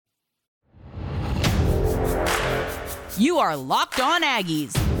You are Locked On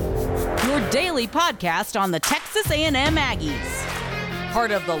Aggies, your daily podcast on the Texas A&M Aggies.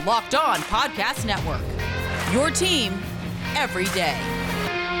 Part of the Locked On Podcast Network, your team every day.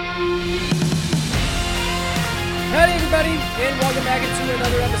 Howdy, everybody, and welcome back into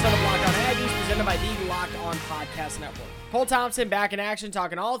another episode of Locked On Aggies, presented by the Locked On Podcast Network. Cole Thompson back in action,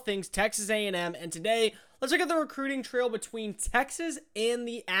 talking all things Texas A&M, and today, let's look at the recruiting trail between Texas and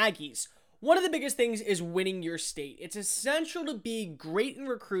the Aggies. One of the biggest things is winning your state. It's essential to be great in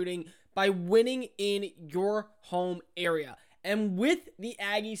recruiting by winning in your home area. And with the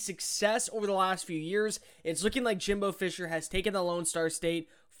Aggies' success over the last few years, it's looking like Jimbo Fisher has taken the Lone Star State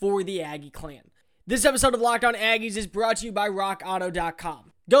for the Aggie clan. This episode of Locked On Aggies is brought to you by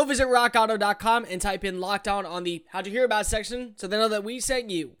RockAuto.com. Go visit RockAuto.com and type in Locked On the How'd You Hear About section so they know that we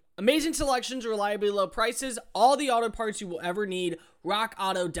sent you. Amazing selections, reliably low prices, all the auto parts you will ever need.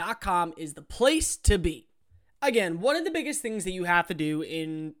 RockAuto.com is the place to be. Again, one of the biggest things that you have to do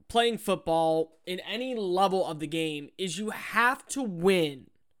in playing football in any level of the game is you have to win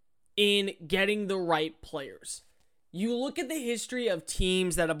in getting the right players. You look at the history of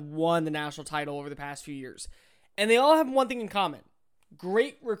teams that have won the national title over the past few years, and they all have one thing in common: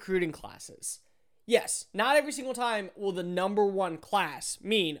 great recruiting classes. Yes, not every single time will the number one class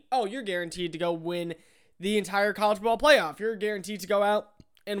mean, oh, you're guaranteed to go win the entire college football playoff. You're guaranteed to go out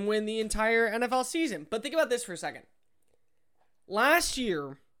and win the entire NFL season. But think about this for a second. Last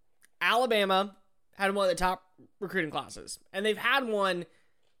year, Alabama had one of the top recruiting classes, and they've had one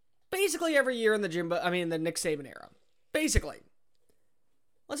basically every year in the Nick Saban era. Basically.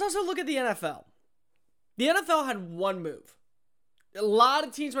 Let's also look at the NFL. The NFL had one move. A lot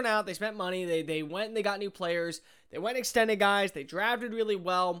of teams went out, they spent money, they went and they got new players, they went and extended guys, they drafted really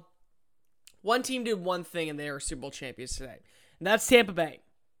well. One team did one thing, and they are Super Bowl champions today, and that's Tampa Bay.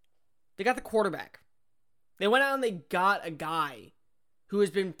 They got the quarterback. They went out and they got a guy who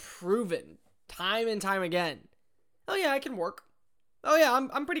has been proven time and time again. Oh yeah, I can work. Oh yeah,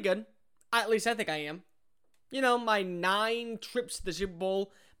 I'm pretty good. At least I think I am. You know, my 9 trips to the Super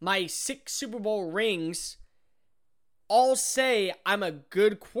Bowl, my 6 Super Bowl rings, all say I'm a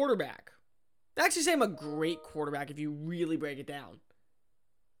good quarterback. They actually say I'm a great quarterback if you really break it down.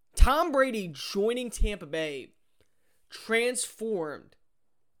 Tom Brady joining Tampa Bay transformed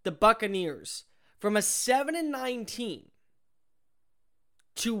the Buccaneers from a 7-9 team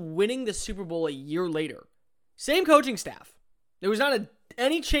to winning the Super Bowl a year later. Same coaching staff. There was not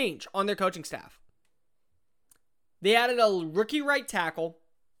any change on their coaching staff. They added a rookie right tackle.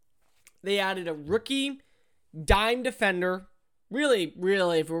 They added a rookie dime defender. Really,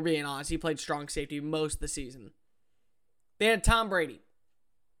 if we're being honest, he played strong safety most of the season. They had Tom Brady.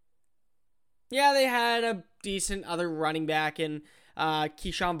 Yeah, they had a decent other running back in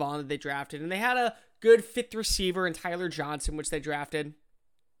Keyshawn Vaughn that they drafted. And they had a good 5th receiver in Tyler Johnson, which they drafted.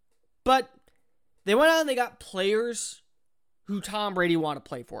 But they went out and they got players who Tom Brady wanted to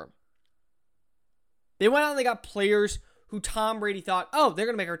play for him. They went out and they got players who Tom Brady thought, oh, they're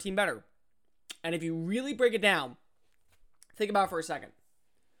going to make our team better. And if you really break it down, think about it for a second.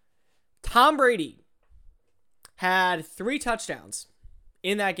 Tom Brady had 3 touchdowns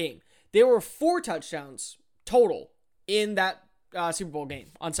in that game. There were 4 touchdowns total in that Super Bowl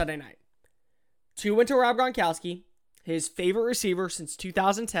game on Sunday night. 2 went to Rob Gronkowski, his favorite receiver since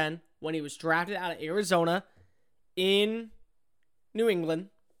 2010, when he was drafted out of Arizona in New England.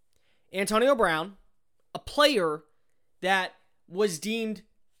 Antonio Brown, a player that was deemed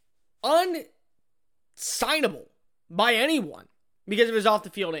unsignable by anyone because of his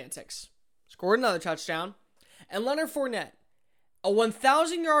off-the-field antics. Scored another touchdown. And Leonard Fournette, a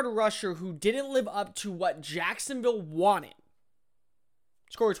 1,000-yard rusher who didn't live up to what Jacksonville wanted,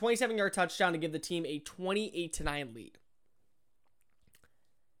 scored a 27-yard touchdown to give the team a 28-9 lead.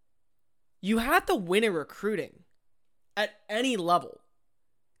 You have to win in recruiting at any level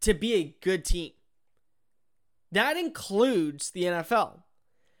to be a good team. That includes the NFL.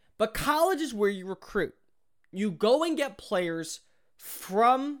 But college is where you recruit. You go and get players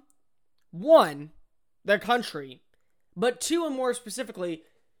from, 1, their country, but 2, and more specifically,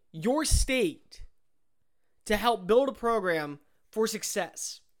 your state, to help build a program for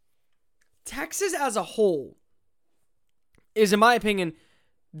success. Texas as a whole is, in my opinion,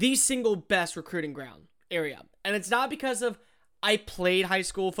 the single best recruiting ground area. And it's not because of I played high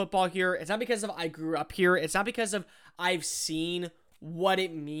school football here. It's not because of I grew up here. It's not because of I've seen what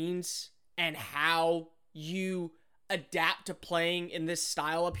it means and how you adapt to playing in this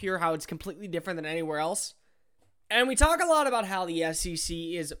style up here, how it's completely different than anywhere else. And we talk a lot about how the SEC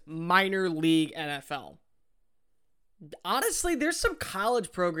is minor league NFL. Honestly, there's some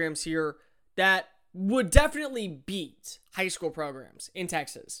college programs here that would definitely beat high school programs in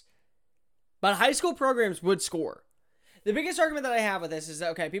Texas. But high school programs would score. The biggest argument that I have with this is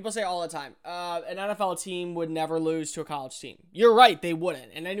that, okay, people say all the time, an NFL team would never lose to a college team. You're right, they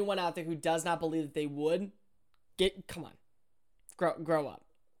wouldn't. And anyone out there who does not believe that they would, come on. Grow up.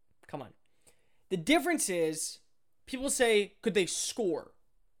 Come on. The difference is, people say, could they score?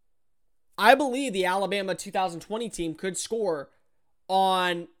 I believe the Alabama 2020 team could score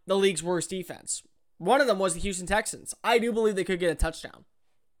on the league's worst defense. One of them was the Houston Texans. I do believe they could get a touchdown.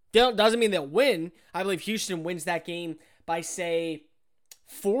 Doesn't mean they'll win. I believe Houston wins that game by, say,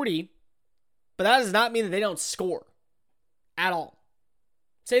 40. But that does not mean that they don't score at all.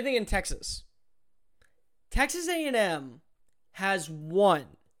 Same thing in Texas. Texas A&M has won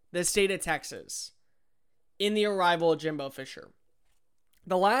the state of Texas in the arrival of Jimbo Fisher.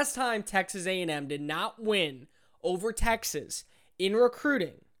 The last time Texas A&M did not win over Texas in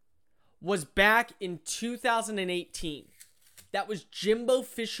recruiting was back in 2018. That was Jimbo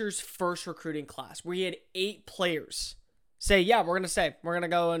Fisher's first recruiting class, where he had 8 players say, yeah, we're going to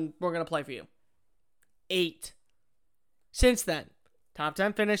go and we're going to play for you. 8. Since then, top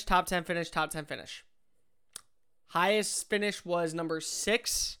 10 finish, top 10 finish, top 10 finish. Highest finish was number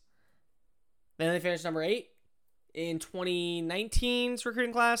 6. Then they finished number 8 in 2019's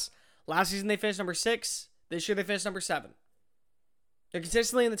recruiting class. Last season they finished number 6. This year they finished number 7. They're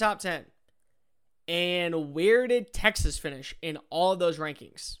consistently in the top 10. And where did Texas finish in all of those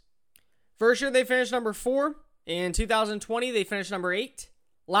rankings? First year they finished number 4. In 2020 they finished number 8.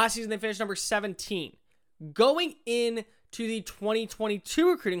 Last season they finished number 17. Going into the 2022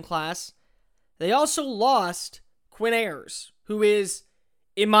 recruiting class, they also lost Quinn Ayers, who is,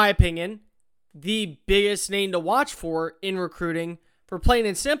 in my opinion, the biggest name to watch for in recruiting. For plain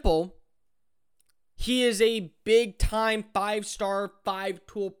and simple, he is a big-time 5-star,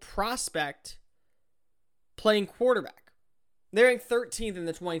 5-tool prospect playing quarterback. They ranked 13th in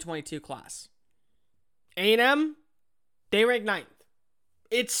the 2022 class. A&M, they ranked 9th.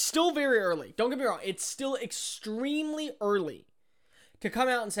 It's still very early. Don't get me wrong. It's still extremely early to come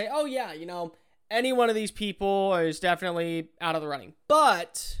out and say, oh yeah, any one of these people is definitely out of the running.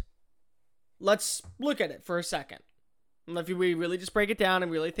 But let's look at it for a second. And if we really just break it down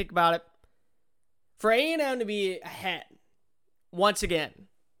and really think about it, for A&M to be ahead once again,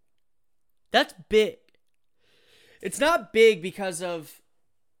 that's big. It's not big because of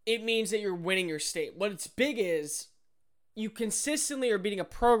it means that you're winning your state. What it's big is you consistently are beating a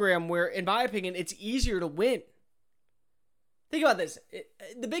program where, in my opinion, it's easier to win. Think about this.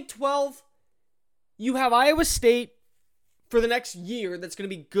 The Big 12, you have Iowa State for the next year that's going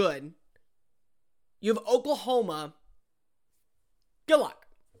to be good. You have Oklahoma. Good luck.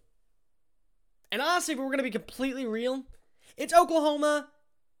 And honestly, if we're going to be completely real, it's Oklahoma.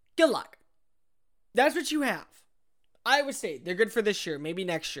 Good luck. That's what you have. Iowa State, they're good for this year, maybe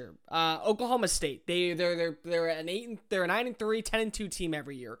next year. Oklahoma State, they're a 9-3, 10-2 team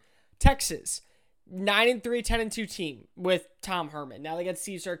every year. Texas, 9-3, 10-2 team with Tom Herman. Now they got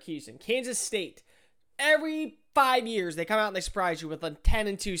Steve Sarkisian. Kansas State, every 5 years they come out and they surprise you with a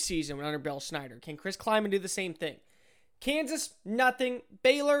 10-2 season under Bill Snyder. Can Chris Kleiman do the same thing? Kansas, nothing.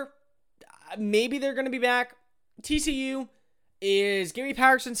 Baylor, maybe they're going to be back. TCU, is Gary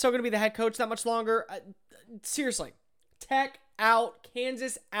Patterson still going to be the head coach that much longer? Seriously. Tech out.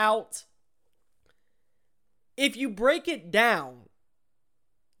 Kansas out. If you break it down,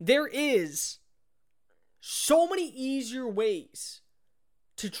 there is so many easier ways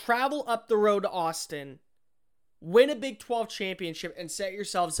to travel up the road to Austin, win a Big 12 championship, and set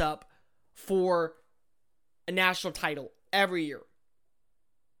yourselves up for a national title every year.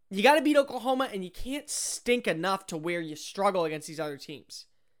 You got to beat Oklahoma, and you can't stink enough to where you struggle against these other teams.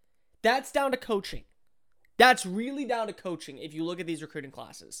 That's down to coaching. That's really down to coaching if you look at these recruiting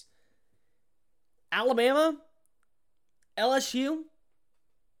classes. Alabama, LSU,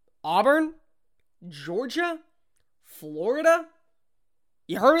 Auburn, Georgia, Florida.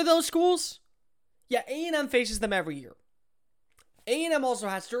 You heard of those schools? Yeah, A&M faces them every year. A&M also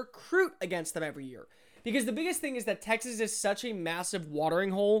has to recruit against them every year. Because the biggest thing is that Texas is such a massive watering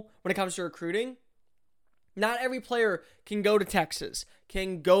hole when it comes to recruiting. Not every player can go to Texas,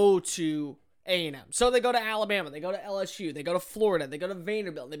 can go to A&M. So they go to Alabama, they go to LSU, they go to Florida, they go to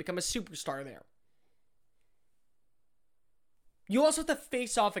Vanderbilt, and they become a superstar there. You also have to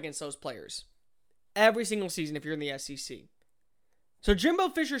face off against those players every single season if you're in the SEC. So Jimbo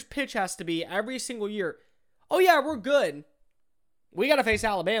Fisher's pitch has to be every single year, oh yeah, we're good. We got to face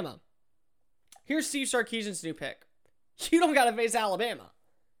Alabama. Here's Steve Sarkisian's new pick. You don't got to face Alabama.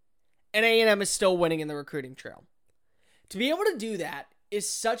 And A&M is still winning in the recruiting trail. To be able to do that is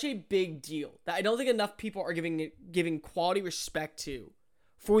such a big deal that I don't think enough people are giving quality respect to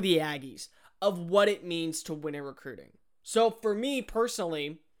for the Aggies of what it means to win in recruiting. So for me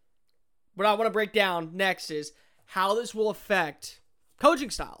personally, what I want to break down next is how this will affect coaching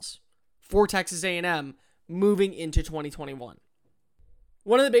styles for Texas A&M moving into 2021.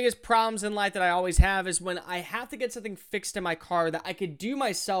 One of the biggest problems in life that I always have is when I have to get something fixed in my car that I could do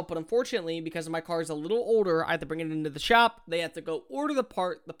myself, but unfortunately, because my car is a little older, I have to bring it into the shop. They have to go order the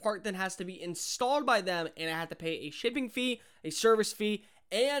part. The part then has to be installed by them, and I have to pay a shipping fee, a service fee,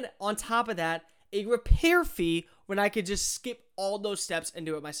 and on top of that, a repair fee when I could just skip all those steps and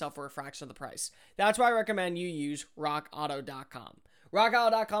do it myself for a fraction of the price. That's why I recommend you use rockauto.com.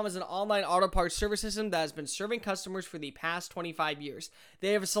 RockAuto.com is an online auto parts service system that has been serving customers for the past 25 years.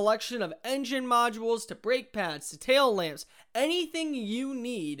 They have a selection of engine modules to brake pads to tail lamps. Anything you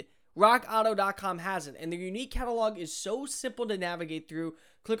need, RockAuto.com has it. And their unique catalog is so simple to navigate through.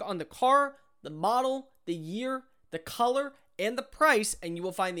 Click on the car, the model, the year, the color, and the price, and you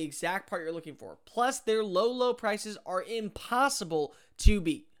will find the exact part you're looking for. Plus, their low prices are impossible to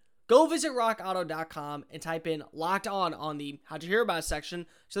beat. Go visit rockauto.com and type in Locked On the How'd You Hear About Us section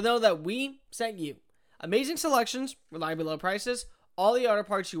so they'll know that we sent you. Amazing selections, reliably low prices, all the auto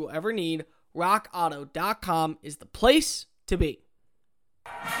parts you will ever need. rockauto.com is the place to be.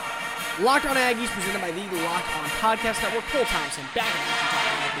 Locked On Aggies, presented by the Locked On Podcast Network. Cole Thompson, back in action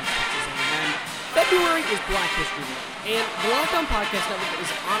talking about these Texas A&M. February is Black History Month, and the Locked On Podcast Network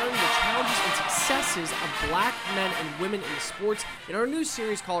is honoring the challenges and successes of black men and women in the sports in our new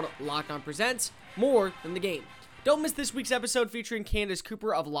series called Locked On Presents More Than the Game. Don't miss this week's episode featuring Candace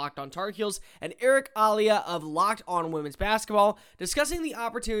Cooper of Locked On Tar Heels and Eric Alia of Locked On Women's Basketball, discussing the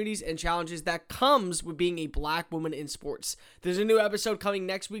opportunities and challenges that comes with being a black woman in sports. There's a new episode coming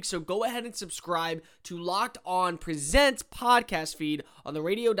next week, so go ahead and subscribe to Locked On Presents podcast feed on the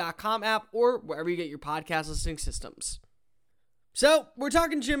radio.com app or wherever you get your podcast listening systems. So, we're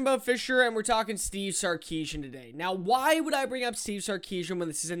talking Jimbo Fisher and we're talking Steve Sarkisian today. Now, why would I bring up Steve Sarkisian when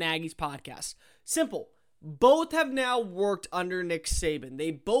this is an Aggies podcast? Simple. Both have now worked under Nick Saban.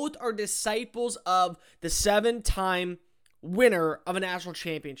 They both are disciples of the 7-time winner of a national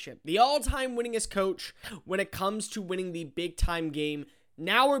championship. The all-time winningest coach when it comes to winning the big-time game.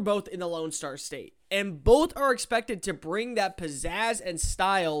 Now we're both in the Lone Star State. And both are expected to bring that pizzazz and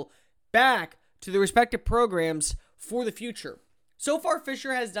style back to the respective programs for the future. So far,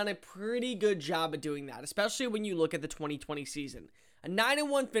 Fisher has done a pretty good job at doing that, especially when you look at the 2020 season. A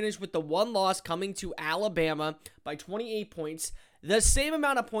 9-1 finish with the one loss coming to Alabama by 28 points. The same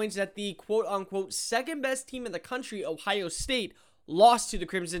amount of points that the quote-unquote second-best team in the country, Ohio State, lost to the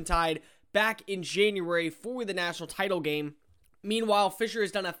Crimson Tide back in January for the national title game. Meanwhile, Fisher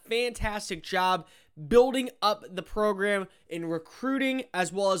has done a fantastic job building up the program in recruiting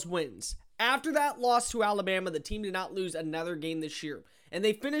as well as wins. After that loss to Alabama, the team did not lose another game this year. And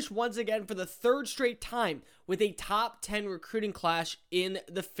they finished once again for the third straight time with a top 10 recruiting class in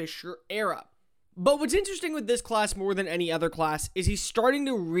the Fisher era. But what's interesting with this class more than any other class is he's starting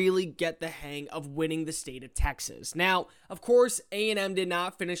to really get the hang of winning the state of Texas. Now, of course, A&M did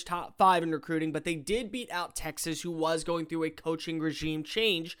not finish top 5 in recruiting, but they did beat out Texas, who was going through a coaching regime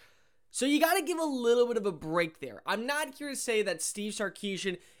change. So you got to give a little bit of a break there. I'm not here to say that Steve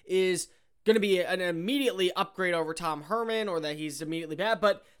Sarkisian is going to be an immediately upgrade over Tom Herman or that he's immediately bad,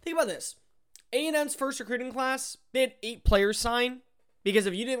 but think about this. A&M's first recruiting class, they had 8 players sign, because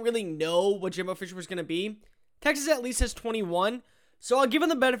if you didn't really know what Jimbo Fisher was going to be, Texas at least has 21, so I'll give him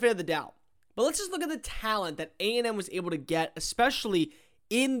the benefit of the doubt. But let's just look at the talent that A&M was able to get, especially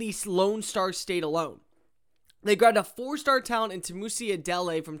in the Lone Star State alone. They grabbed a 4-star talent in Tamusi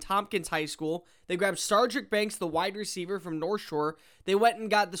Adele from Tompkins High School. They grabbed Sardrick Banks, the wide receiver from North Shore. They went and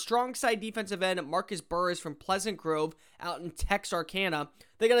got the strong side defensive end Marcus Burris from Pleasant Grove out in Texarkana.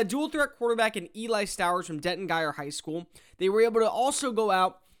 They got a dual threat quarterback in Eli Stowers from Denton Guyer High School. They were able to also go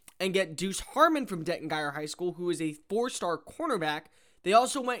out and get Deuce Harmon from Denton Guyer High School, who is a 4-star cornerback. They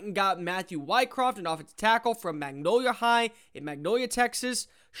also went and got Matthew Wycroft, an offensive tackle from Magnolia High in Magnolia, Texas.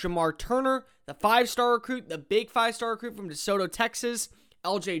 Shamar Turner, the 5-star recruit, the big 5-star recruit from DeSoto, Texas.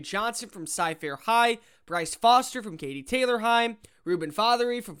 LJ Johnson from Cy-Fair High. Bryce Foster from Katy Taylor High. Ruben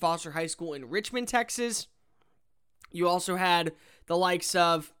Fothery from Foster High School in Richmond, Texas. You also had the likes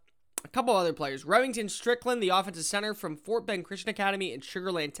of a couple other players. Remington Strickland, the offensive center from Fort Bend Christian Academy in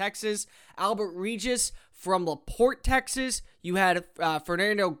Sugar Land, Texas. Albert Regis from LaPorte, Texas. You had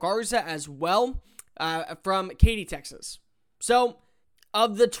Fernando Garza as well from Katy, Texas. So,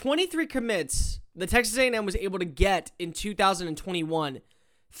 of the 23 commits the Texas A&M was able to get in 2021,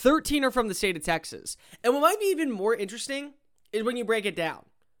 13 are from the state of Texas. And what might be even more interesting is when you break it down.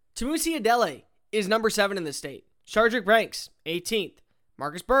 Tamusi Adele is number 7 in the state. Shardrick Banks, 18th.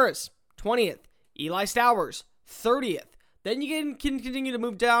 Marcus Burris, 20th. Eli Stowers, 30th. Then you can continue to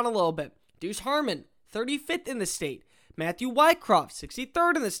move down a little bit. Deuce Harmon, 35th in the state. Matthew Wycroft,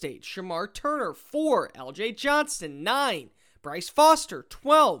 63rd in the state. Shamar Turner, 4. LJ Johnston, 9. Bryce Foster,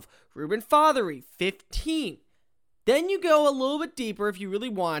 12. Ruben Fothery, 15. Then you go a little bit deeper if you really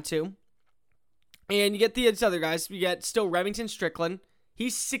want to. And you get these other guys. You get still Remington Strickland.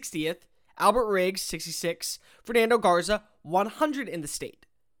 He's 60th. Albert Riggs, 66. Fernando Garza, 100 in the state.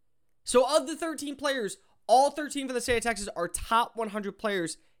 So of the 13 players, all 13 for the state of Texas are top 100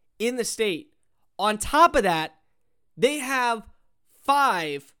 players in the state. On top of that, they have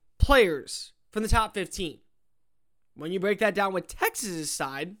 5 players from the top 15. When you break that down with Texas's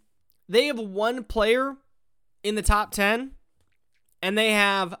side, they have 1 player in the top 10, and they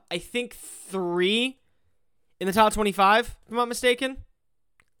have, I think, 3 in the top 25, if I'm not mistaken.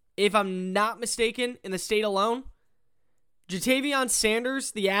 If I'm not mistaken, in the state alone. Jatavion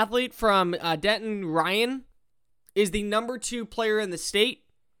Sanders, the athlete from Denton Ryan, is the number 2 player in the state,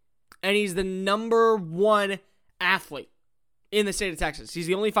 and he's the number 1 athlete in the state of Texas. He's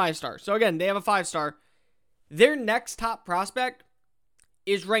the only 5-star. So again, they have a 5-star. Their next top prospect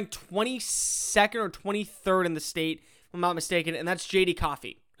is ranked 22nd or 23rd in the state, if I'm not mistaken, and that's J.D.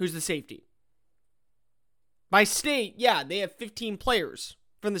 Coffey, who's the safety. By state, yeah, they have 15 players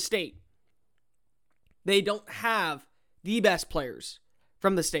from the state. They don't have the best players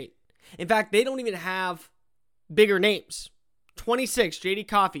from the state. In fact, they don't even have bigger names. 26, J.D.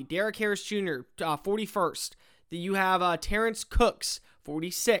 Coffey, Derek Harris Jr., 41st. You have Terrence Cooks,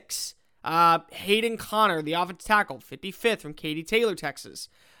 46. Hayden Connor, the offensive tackle, 55th from Katy Taylor, Texas.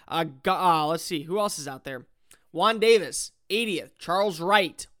 Let's see, who else is out there? Juan Davis, 80th. Charles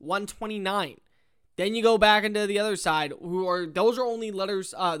Wright, 129. Then you go back into the other side, those are only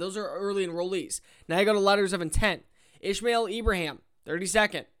letters, those are early enrollees. Now you go to letters of intent. Ishmael Ibrahim,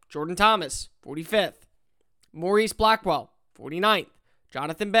 32nd. Jordan Thomas, 45th. Maurice Blackwell, 49th.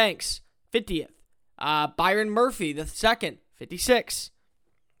 Jonathan Banks, 50th. Byron Murphy, the 2nd, 56th.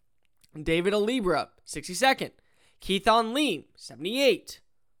 David Alibra, 62nd. Keithon Lean, 78.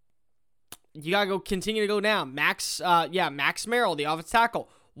 You gotta continue to go down. Max Merrill, the offensive tackle,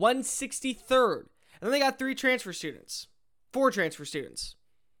 163rd. And then they got 4 transfer students.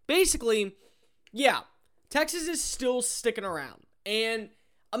 Basically, yeah, Texas is still sticking around. And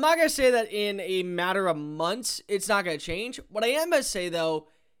I'm not going to say that in a matter of months, it's not going to change. What I am going to say, though,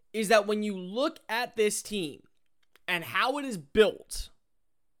 is that when you look at this team and how it is built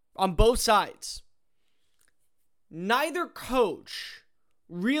on both sides, neither coach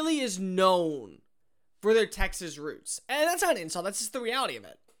really is known for their Texas roots. And that's not an insult. That's just the reality of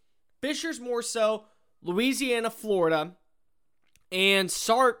it. Fisher's more so Louisiana, Florida, and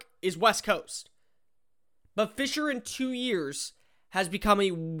Sark is West Coast. But Fisher in 2 years has become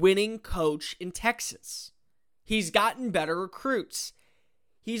a winning coach in Texas. He's gotten better recruits.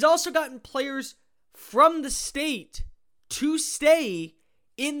 He's also gotten players from the state to stay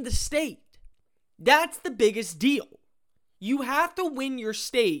in the state. That's the biggest deal. You have to win your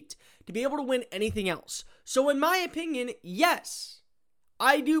state to be able to win anything else. So in my opinion, yes,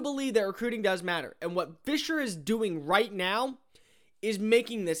 I do believe that recruiting does matter. And what Fisher is doing right now is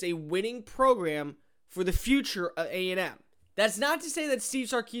making this a winning program for the future of A&M. That's not to say that Steve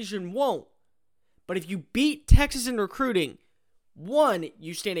Sarkisian won't. But if you beat Texas in recruiting, 1,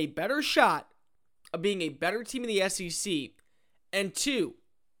 you stand a better shot of being a better team in the SEC. And 2,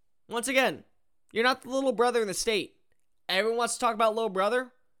 once again, you're not the little brother in the state. Everyone wants to talk about little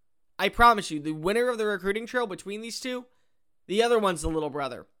brother. I promise you, the winner of the recruiting trail between these two, the other one's the little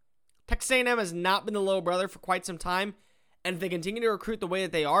brother. Texas A&M has not been the little brother for quite some time. And if they continue to recruit the way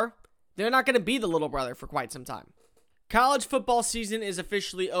that they are, they're not going to be the little brother for quite some time. College football season is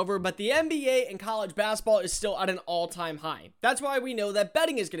officially over, but the NBA and college basketball is still at an all-time high. That's why we know that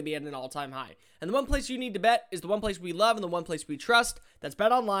betting is going to be at an all-time high. And the one place you need to bet is the one place we love and the one place we trust. That's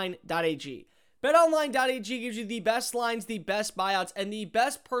betonline.ag. BetOnline.ag gives you the best lines, the best buyouts, and the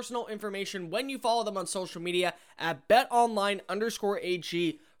best personal information when you follow them on social media at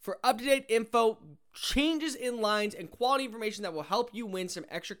betonline_AG for up-to-date info, changes in lines, and quality information that will help you win some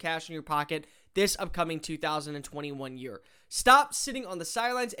extra cash in your pocket this upcoming 2021 year. Stop sitting on the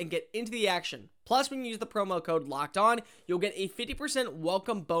sidelines and get into the action. Plus, when you use the promo code LOCKEDON, you'll get a 50%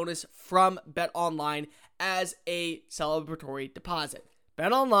 welcome bonus from BetOnline as a celebratory deposit.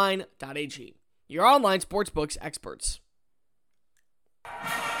 BetOnline.ag, your online sportsbooks experts.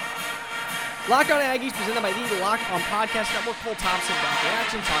 Locked On Aggies, presented by the Locked On Podcast Network. Cole Thompson back in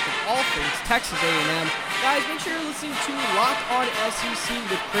action, talking all things Texas A&M. Guys, make sure you're listening to Locked On SEC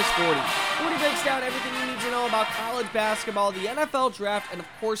with Chris Gordy. Gordy breaks down everything you need to know about college basketball, the NFL draft, and of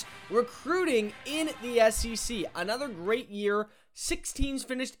course, recruiting in the SEC. Another great year. 6 teams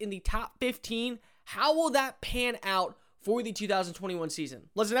finished in the top 15. How will that pan out for the 2021 season?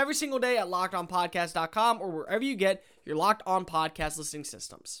 Listen every single day at LockedOnPodcast.com or wherever you get your Locked On Podcast listening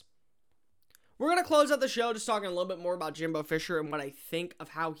systems. We're going to close out the show just talking a little bit more about Jimbo Fisher and what I think of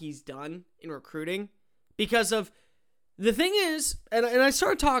how he's done in recruiting. Because of, the thing is, and I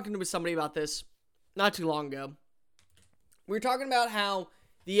started talking with somebody about this not too long ago. We were talking about how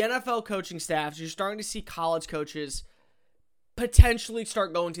the NFL coaching staffs, you're starting to see college coaches potentially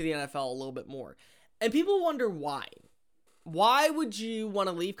start going to the NFL a little bit more. And people wonder why. Why would you want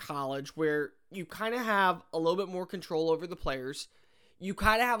to leave college where you kind of have a little bit more control over the players? You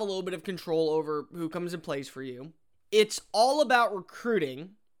kind of have a little bit of control over who comes and plays for you. It's all about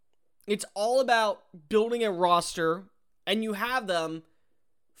recruiting. It's all about building a roster. And you have them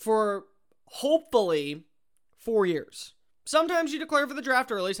for, hopefully, 4 years. Sometimes you declare for the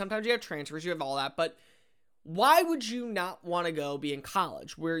draft early. Sometimes you have transfers. You have all that. But why would you not want to go be in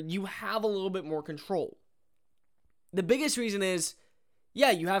college where you have a little bit more control? The biggest reason is, yeah,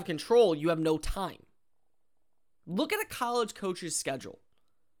 you have control. You have no time. Look at a college coach's schedule.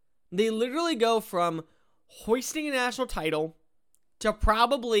 They literally go from hoisting a national title to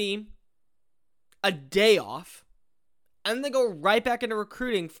probably a day off, and then they go right back into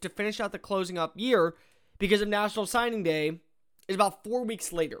recruiting to finish out the closing up year because of National Signing Day is about 4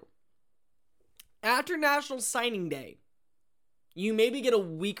 weeks later. After National Signing Day, you maybe get a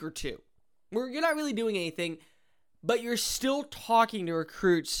week or two where you're not really doing anything, but you're still talking to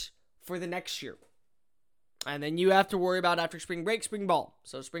recruits for the next year. And then you have to worry about after spring break, spring ball.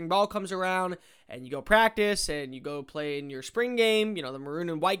 So spring ball comes around and you go practice and you go play in your spring game, the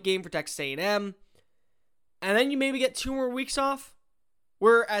maroon and white game for Texas A&M. And then you maybe get 2 more weeks off,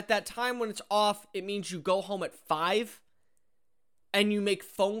 where at that time when it's off, it means you go home at 5 and you make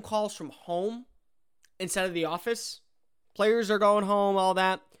phone calls from home instead of the office. Players are going home, all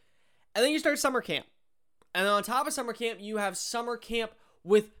that. And then you start summer camp. And then on top of summer camp, you have summer camp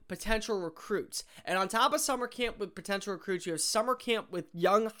with potential recruits. And on top of summer camp with potential recruits, you have summer camp with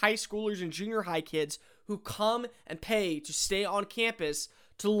young high schoolers and junior high kids who come and pay to stay on campus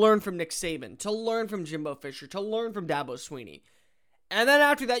to learn from Nick Saban, to learn from Jimbo Fisher, to learn from Dabo Swinney. And then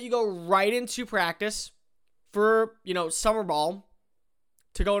after that, you go right into practice for, summer ball,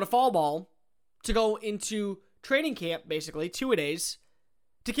 to go into fall ball, to go into training camp, basically, 2-a-days,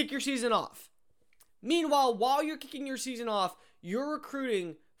 to kick your season off. Meanwhile, while you're kicking your season off, you're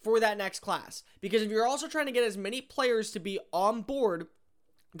recruiting for that next class. Because if you're also trying to get as many players to be on board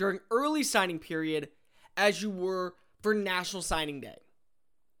during early signing period as you were for National Signing Day.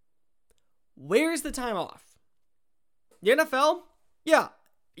 Where's the time off? The NFL? Yeah,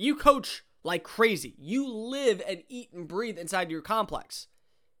 you coach like crazy. You live and eat and breathe inside your complex.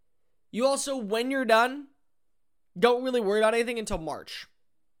 You also, when you're done, don't really worry about anything until March.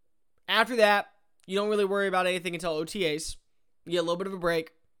 After that, you don't really worry about anything until OTAs. You get a little bit of a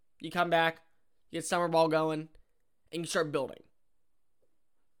break. You come back. You get summer ball going. And you start building.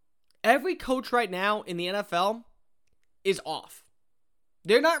 Every coach right now in the NFL is off.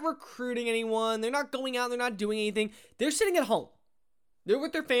 They're not recruiting anyone. They're not going out. They're not doing anything. They're sitting at home. They're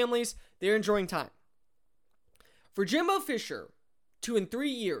with their families. They're enjoying time. For Jimbo Fisher to, in 3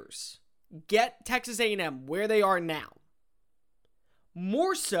 years, get Texas A&M where they are now,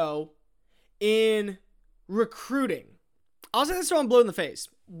 more so in recruiting. I'll say this so I'm blue in the face.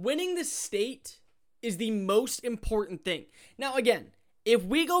 Winning the state is the most important thing. Now, again, if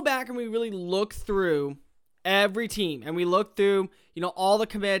we go back and we really look through every team and we look through, all the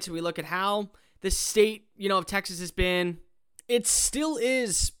commits and we look at how the state, of Texas has been, it still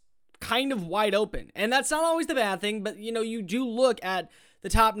is kind of wide open. And that's not always the bad thing, but, you do look at the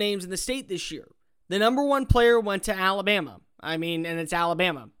top names in the state this year. The number 1 player went to Alabama. And it's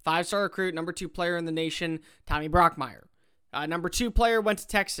Alabama. 5-star recruit, number 2 player in the nation, Tommy Brockmeyer. Number 2 player went to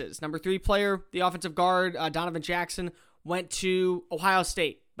Texas. Number 3 player, the offensive guard, Donovan Jackson, went to Ohio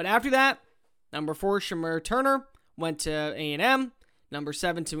State. But after that, number 4, Shamir Turner, went to A&M. Number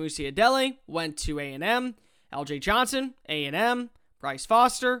 7, Tamusi Adele, went to A&M. LJ Johnson, A&M. Bryce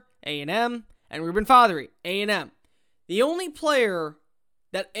Foster, A&M. And Reuben Fothery, A&M. The only player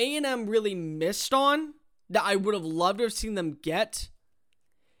that A&M really missed on, that I would have loved to have seen them get,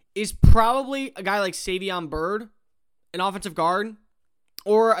 is probably a guy like Savion Byrd, an offensive guard,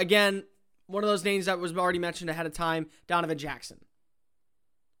 or, again, one of those names that was already mentioned ahead of time, Donovan Jackson.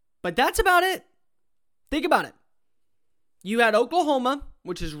 But that's about it. Think about it. You had Oklahoma,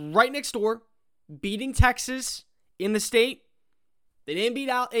 which is right next door, beating Texas in the state. They didn't beat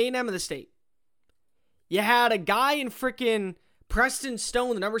out A&M in the state. You had a guy in freaking Preston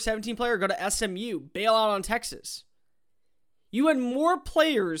Stone, the number 17 player, go to SMU, bail out on Texas. You had more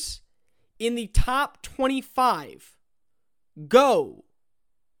players in the top 25 go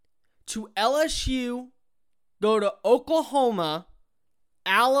to LSU, go to Oklahoma,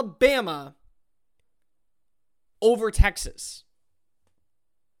 Alabama, over Texas.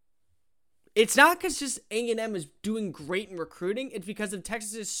 It's not because just A&M is doing great in recruiting. It's because of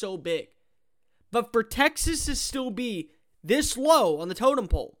Texas is so big. But for Texas to still be this low on the totem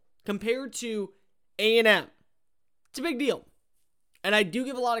pole compared to A&M, it's a big deal. And I do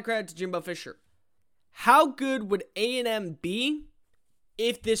give a lot of credit to Jimbo Fisher. How good would A&M be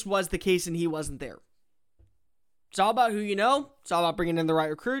if this was the case and he wasn't there? It's all about who you know. It's all about bringing in the right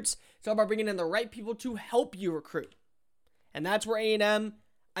recruits. It's all about bringing in the right people to help you recruit. And that's where A&M,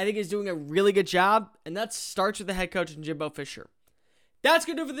 I think, is doing a really good job. And that starts with the head coach, Jimbo Fisher. That's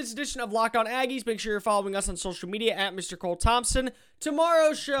going to do it for this edition of Locked On Aggies. Make sure you're following us on social media at Mr. Cole Thompson.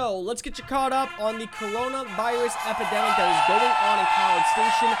 Tomorrow's show, let's get you caught up on the coronavirus epidemic that is going on in College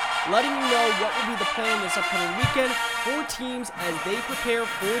Station, letting you know what will be the plan this upcoming weekend for teams as they prepare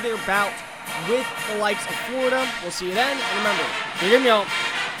for their bout with the likes of Florida. We'll see you then. And remember, forgive me all.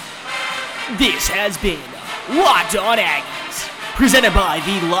 This has been Locked On Aggies, presented by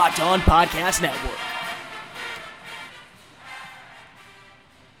the Locked On Podcast Network.